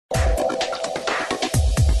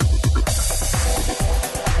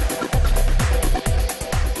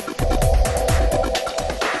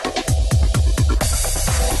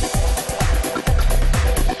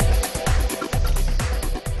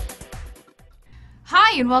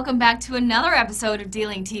Hi, and welcome back to another episode of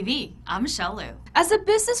D-Link TV. I'm Michelle Liu. As the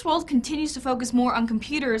business world continues to focus more on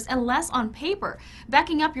computers and less on paper,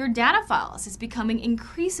 backing up your data files is becoming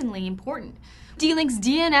increasingly important. D-Link's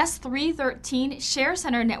DNS-313 Share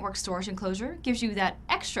Center Network Storage Enclosure gives you that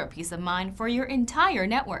extra peace of mind for your entire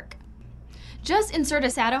network. Just insert a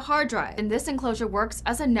SATA hard drive, and this enclosure works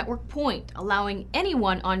as a network point, allowing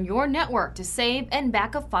anyone on your network to save and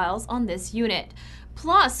back up files on this unit.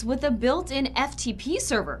 Plus, with a built-in FTP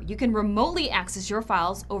server, you can remotely access your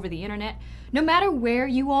files over the internet, no matter where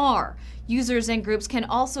you are. Users and groups can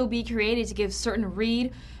also be created to give certain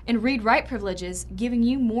read and read-write privileges, giving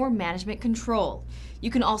you more management control. You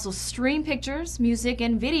can also stream pictures, music,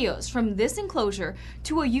 and videos from this enclosure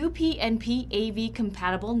to a UPnP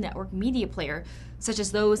AV-compatible network media player, such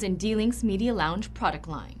as those in D-Link's Media Lounge product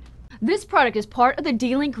line. This product is part of the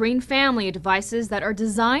D-Link Green family of devices that are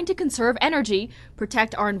designed to conserve energy,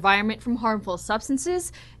 protect our environment from harmful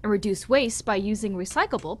substances, and reduce waste by using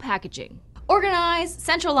recyclable packaging. Organize,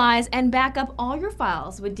 centralize, and back up all your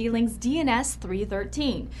files with D-Link's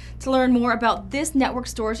DNS-313. To learn more about this network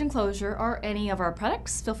storage enclosure or any of our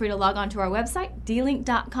products, feel free to log on to our website,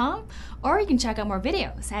 dlink.com, or you can check out more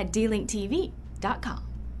videos at dlinktv.com.